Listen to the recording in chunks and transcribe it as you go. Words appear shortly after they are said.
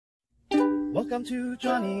Welcome to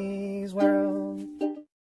Johnny's World.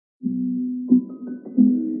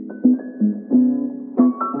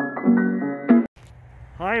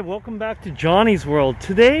 Hi, welcome back to Johnny's World.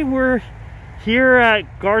 Today we're here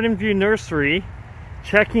at Garden View Nursery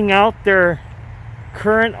checking out their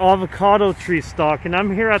current avocado tree stock, and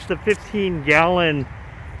I'm here at the 15-gallon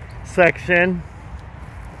section,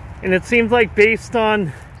 and it seems like based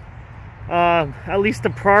on at least the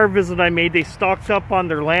prior visit I made, they stocked up on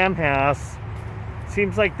their lamb has.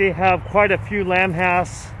 Seems like they have quite a few lamb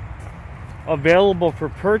has available for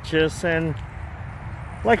purchase, and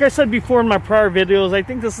like I said before in my prior videos, I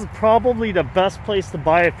think this is probably the best place to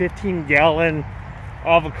buy a 15-gallon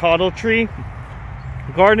avocado tree.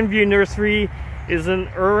 Garden View Nursery is in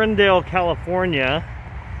Irwindale, California.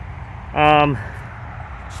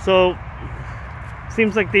 So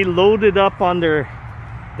seems like they loaded up on their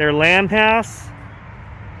lamb has.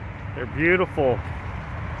 They're beautiful.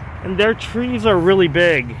 And their trees are really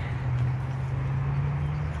big.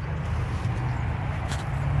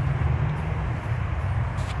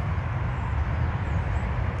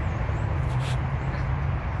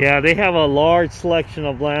 Yeah, they have a large selection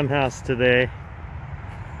of lamb has today.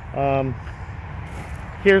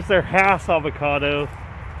 Here's their Hass avocado.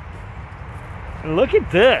 And look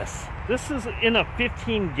at this. This is in a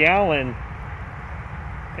 15-gallon.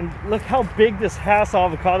 And look how big this Hass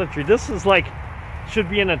avocado tree. This is like,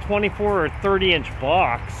 should be in a 24 or 30-inch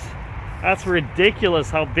box. That's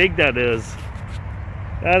ridiculous how big that is.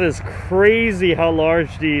 That is crazy how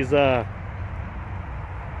large these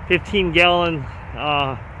 15-gallon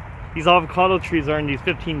these avocado trees are in these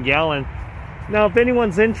 15-gallon. Now, if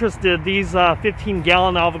anyone's interested, these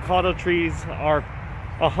 15-gallon avocado trees are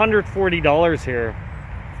 $140 here.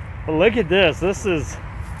 But look at this. This is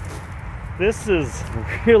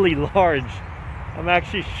really large. I'm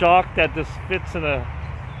actually shocked that this fits in a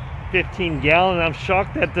 15-gallon. I'm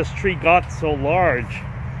shocked that this tree got so large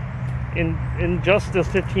in just this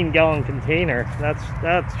 15-gallon container.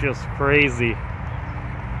 That's just crazy.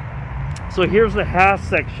 So here's the Hass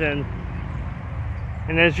section,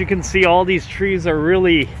 and as you can see, all these trees are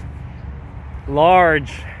really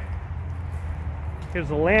large. Here's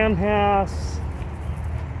the lamb Hass.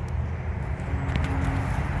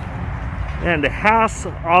 And the Hass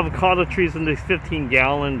avocado trees in these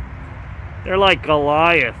 15-gallon, they're like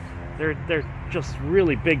Goliath. They're just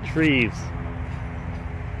really big trees.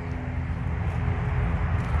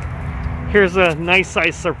 Here's a nice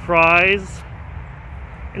size surprise.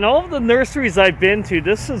 In all of the nurseries I've been to,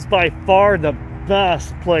 this is by far the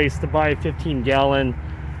best place to buy a 15-gallon.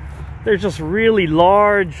 They're just really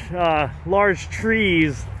large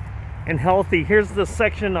trees and healthy. Here's the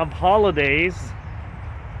section of holidays.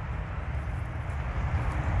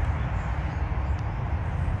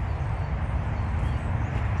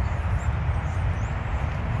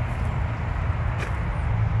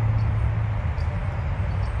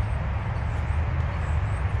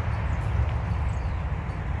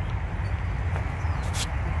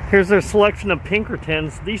 Here's their selection of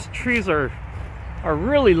Pinkertons. These trees are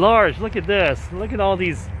really large. Look at this. Look at all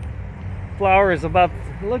these flowers.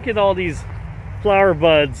 Look at all these flower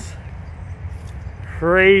buds.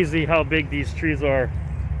 Crazy how big these trees are.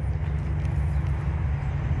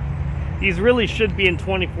 These really should be in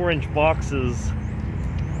 24-inch boxes.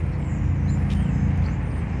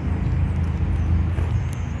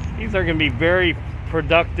 These are going to be very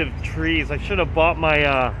productive trees. I should have bought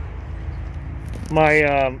my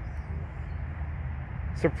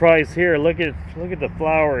surprise here. Look at the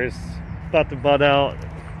flowers about to bud out.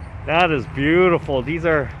 That is beautiful. This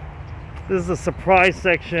is the surprise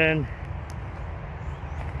section.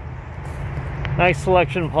 Nice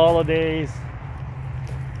selection of holidays.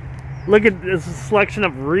 Look at this selection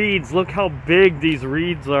of reeds. Look how big these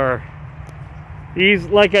reeds are. These,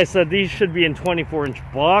 like I said, these should be in 24-inch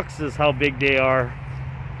boxes, how big they are.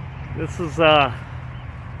 This is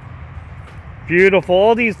beautiful.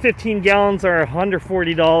 All these 15 gallons are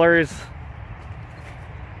 $140.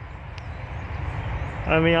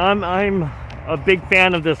 I mean, I'm a big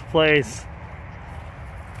fan of this place.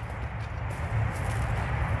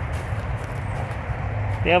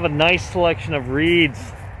 They have a nice selection of reeds.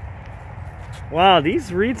 Wow,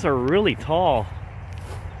 these reeds are really tall.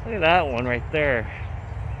 Look at that one right there.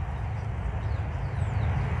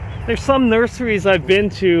 There's some nurseries I've been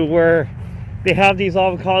to where they have these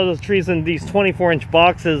avocado trees in these 24-inch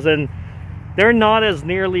boxes, and they're not as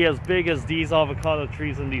nearly as big as these avocado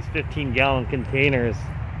trees in these 15-gallon containers.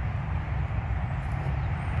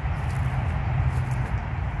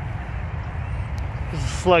 There's a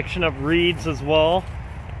selection of reeds as well.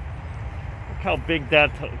 Look how big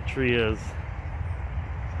that tree is.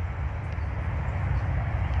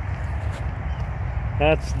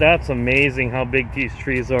 That's amazing how big these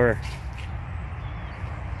trees are.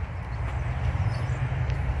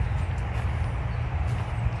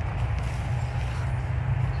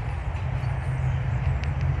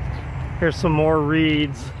 Here's some more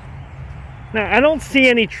reeds. Now, I don't see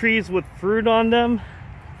any trees with fruit on them,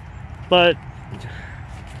 but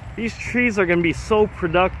these trees are going to be so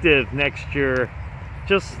productive next year.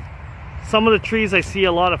 Just some of the trees, I see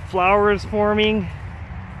a lot of flowers forming.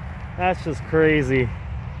 That's just crazy.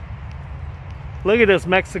 Look at this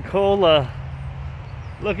Mexicola.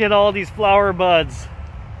 Look at all these flower buds.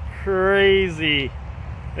 Crazy.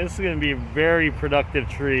 This is going to be a very productive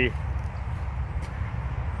tree.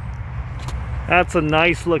 That's a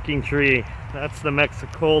nice looking tree. That's the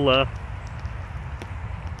Mexicola.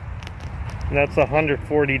 And that's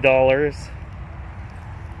 $140.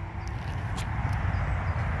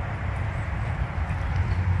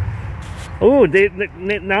 Oh,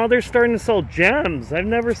 now they're starting to sell gems. I've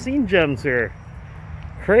never seen gems here.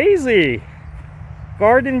 Crazy.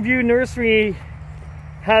 Garden View Nursery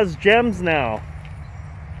has gems now.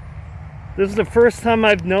 This is the first time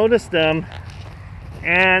I've noticed them.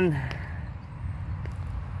 And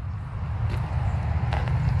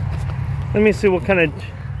let me see what kind of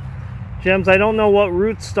gems. I don't know what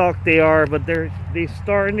rootstock they are, but they're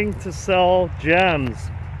starting to sell gems.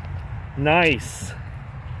 Nice.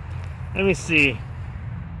 Let me see.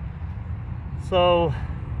 So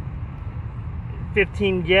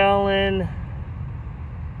 15 gallon.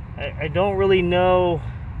 I don't really know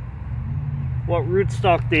what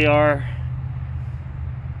rootstock they are,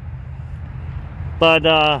 but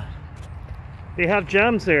they have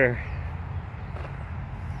gems here.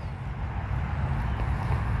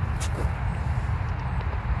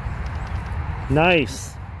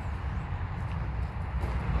 Nice.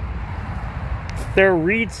 Their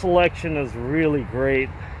reed selection is really great.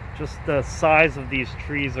 Just the size of these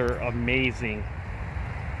trees are amazing.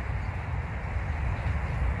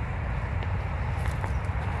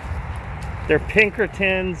 They're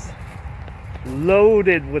Pinkertons,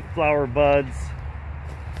 loaded with flower buds.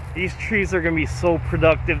 These trees are going to be so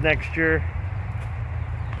productive next year.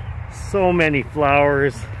 So many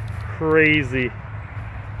flowers. Crazy.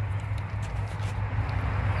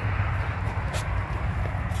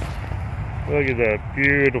 Look at that,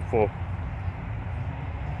 beautiful.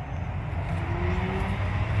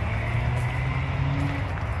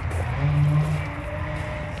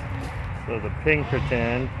 So the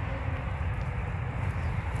Pinkerton.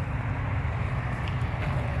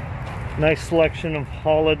 Nice selection of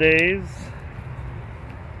holidays.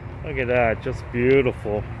 Look at that, just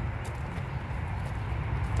beautiful.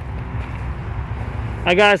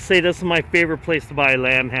 I gotta say, this is my favorite place to buy a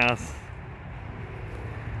lamb house.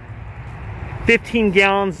 15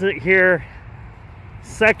 gallons here,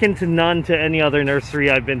 second to none to any other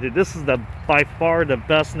nursery I've been to. This is by far the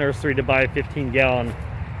best nursery to buy a 15 gallon.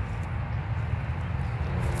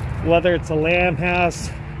 Whether it's a lamb house,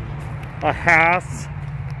 a house,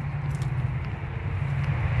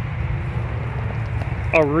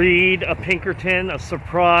 a reed, a Pinkerton, a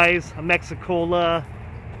surprise, a Mexicola,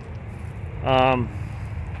 a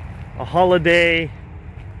holiday,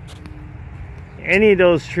 any of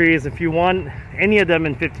those trees, if you want any of them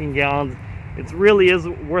in 15 gallons, it really is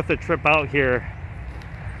worth a trip out here.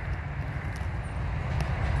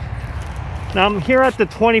 Now I'm here at the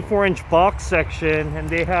 24-inch box section, and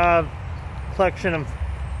they have a collection of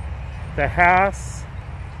the Hass.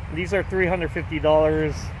 These are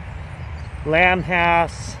 $350. Lamb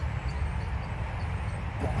Hass,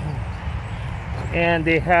 and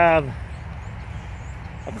they have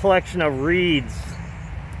a collection of reeds,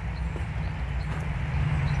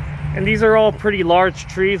 and these are all pretty large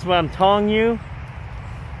trees, but I'm telling you,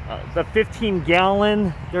 the 15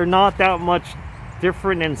 gallon, they're not that much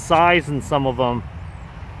different in size in some of them.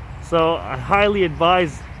 So I highly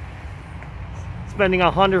advise spending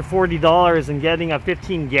 $140 and getting a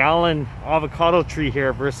 15 gallon avocado tree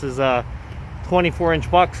here versus a 24-inch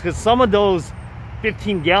box, because some of those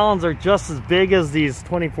 15 gallons are just as big as these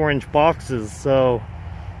 24-inch boxes. So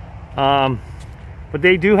but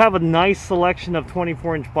they do have a nice selection of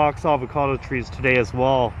 24-inch box avocado trees today as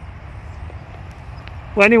well.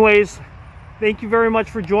 Well, anyways, thank you very much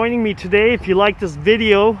for joining me today. If you like this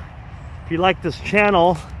video, if you like this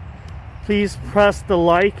channel, please press the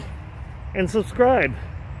like and subscribe.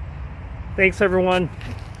 Thanks everyone.